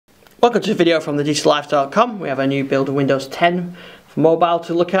Welcome to the video from thedigitallife.com. We have a new build of Windows 10 for mobile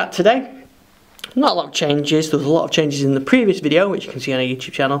to look at today. Not a lot of changes. There was a lot of changes in the previous video, which you can see on our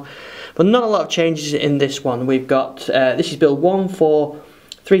YouTube channel, but not a lot of changes in this one. We've got, this is build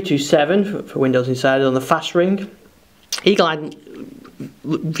 14327 for Windows Insider on the fast ring. Eagle-eyed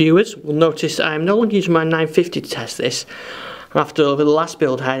viewers will notice I'm no longer using my 950 to test this. After over the last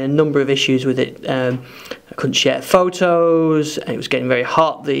build, I had a number of issues with it. I couldn't share photos, it was getting very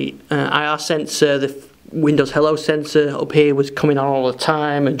hot, the IR sensor, the Windows Hello sensor up here was coming on all the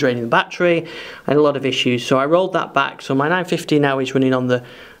time and draining the battery. I had a lot of issues, so I rolled that back. So my 950 now is running on the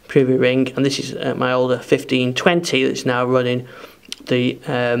preview ring, and this is my older 1520 that's now running the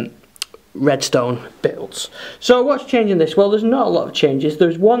Redstone builds. So what's changing this? Well, there's not a lot of changes.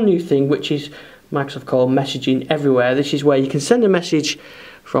 There's one new thing, which is Microsoft call messaging everywhere. This is where you can send a message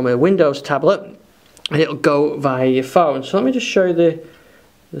from a Windows tablet and it'll go via your phone. So let me just show you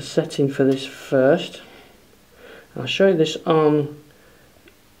the setting for this first. I'll show you this on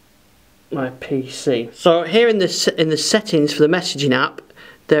my PC. So here in the settings for the messaging app,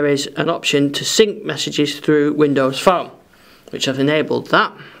 there is an option to sync messages through Windows Phone, which I've enabled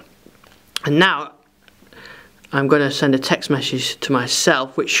that. And now I'm going to send a text message to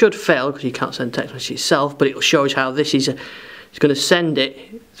myself, which should fail because you can't send text message itself, but it will show us how this is. It's going to send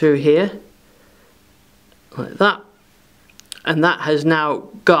it through here, like that, and that has now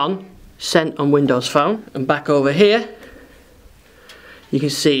gone sent on Windows Phone. And back over here, you can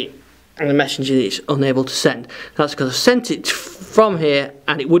see the message it's unable to send. That's because I sent it from here,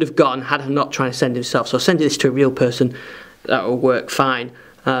 and it would have gone had I not tried to send it himself. So sending this to a real person, that will work fine.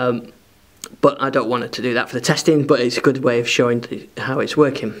 But I don't want it to do that for the testing, but it's a good way of showing how it's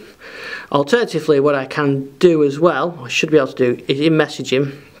working. Alternatively, what I can do as well, I should be able to do, is in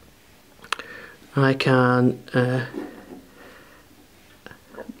messaging, I can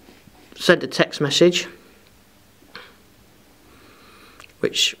send a text message,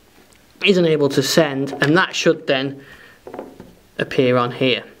 which is unable to send, and that should then appear on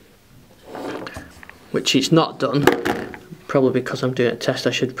here, which it's not done. Probably because I'm doing a test,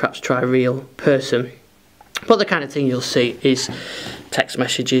 I should perhaps try a real person. But the kind of thing you'll see is text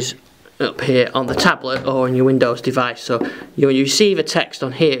messages up here on the tablet or on your Windows device. So when you receive a text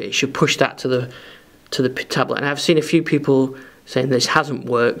on here, it should push that to the tablet. And I've seen a few people saying this hasn't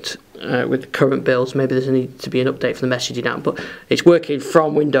worked with the current builds. Maybe there's a need to be an update for the messaging app, but it's working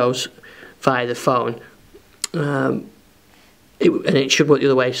from Windows via the phone. And it should work the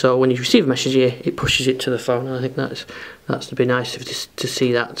other way, so when you receive a message here, it pushes it to the phone, and I think that's to be nice to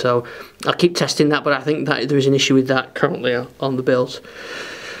see that. So I'll keep testing that, but I think that there is an issue with that currently on the builds.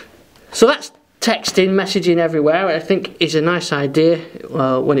 So that's texting, messaging everywhere. I think is a nice idea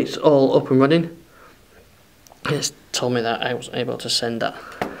when it's all up and running. It's told me that I wasn't able to send that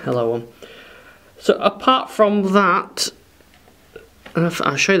hello one. So apart from that,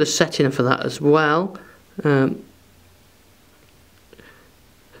 I'll show you the setting for that as well.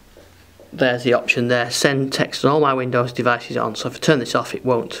 There's the option there, send text on all my Windows devices on. So if I turn this off, it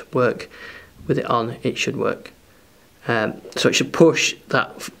won't work. With it on, it should work. So it should push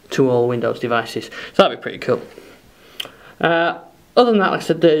that to all Windows devices. So that'd be pretty cool. Other than that, like I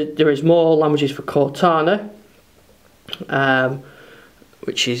said, there is more languages for Cortana,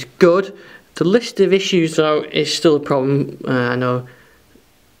 which is good. The list of issues, though, is still a problem. I know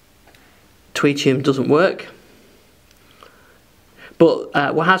Tweetium doesn't work.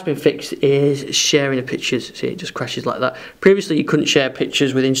 But what has been fixed is sharing of pictures. See, it just crashes like that. Previously, you couldn't share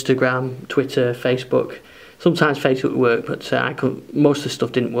pictures with Instagram, Twitter, Facebook. Sometimes Facebook would work, but most of the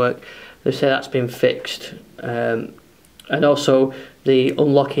stuff didn't work. They say that's been fixed. And also, the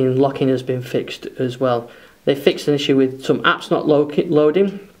locking has been fixed as well. They fixed an issue with some apps not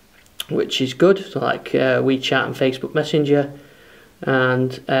loading, which is good. So like WeChat and Facebook Messenger.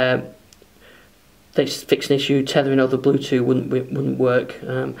 And they fixed an issue tethering over Bluetooth wouldn't work.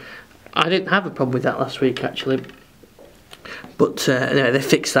 I didn't have a problem with that last week actually, but anyway, they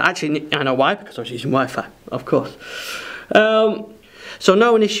fixed that. Actually, I know why, because I was using Wi-Fi, of course. So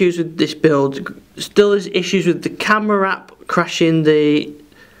no issues with this build. Still there's issues with the camera app crashing the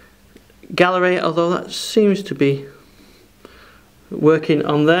gallery, although that seems to be working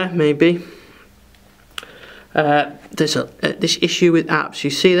on there, maybe. There's this issue with apps. You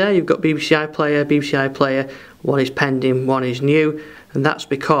see there, you've got BBC iPlayer, one is pending, one is new, and that's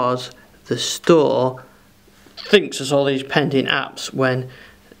because the store thinks there's all these pending apps when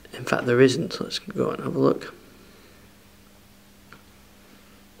in fact there isn't. Let's go and have a look.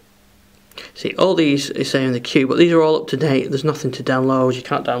 See, all these is saying in the queue, but these are all up to date. There's nothing to download, you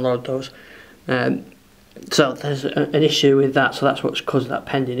can't download those. So there's an issue with that, so that's what's caused that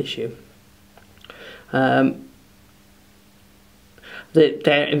pending issue. They're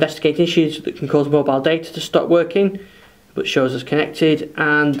investigating issues that can cause mobile data to stop working, but shows us connected.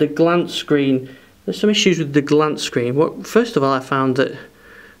 And the glance screen, there's some issues with the glance screen. First of all, I found that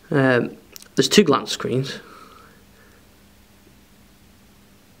there's 2 glance screens,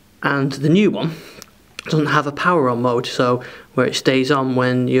 and the new one doesn't have a power on mode, so where it stays on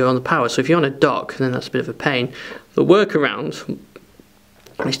when you're on the power. So if you're on a dock, then that's a bit of a pain. The workaround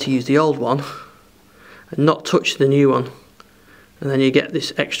is to use the old one and not touch the new one, and then you get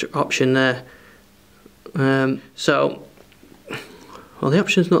this extra option there. So, well, the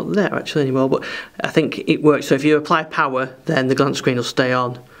option's not there actually anymore, but I think it works. So if you apply power, then the glance screen will stay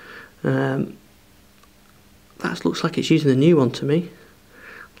on. That looks like it's using the new one to me.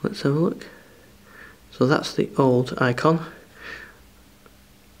 Let's have a look. So that's the old icon,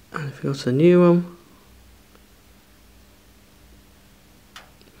 and if we go to the new one,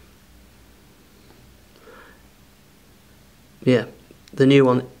 yeah, the new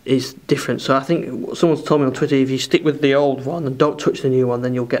one is different. So I think someone's told me on Twitter, if you stick with the old one and don't touch the new one,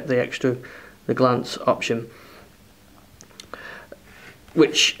 then you'll get the glance option,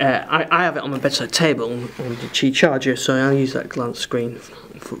 which I have it on my bedside table on the Qi charger, so I'll use that glance screen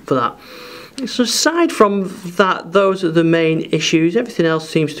for that. So aside from that, those are the main issues. Everything else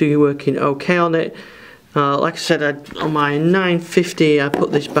seems to be working okay on it. Like I said, on my 950 I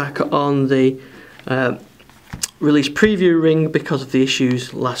put this back on the release preview ring because of the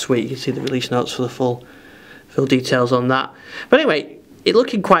issues last week. You can see the release notes for the full details on that. But anyway, it's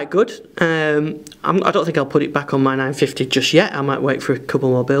looking quite good. I don't think I'll put it back on my 950 just yet. I might wait for a couple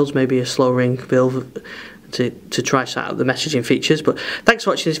more builds, maybe a slow ring build to try out the messaging features. But thanks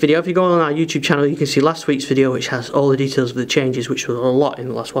for watching this video. If you go on our YouTube channel, you can see last week's video, which has all the details of the changes, which was a lot in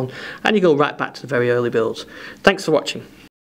the last one, and you go right back to the very early builds. Thanks for watching.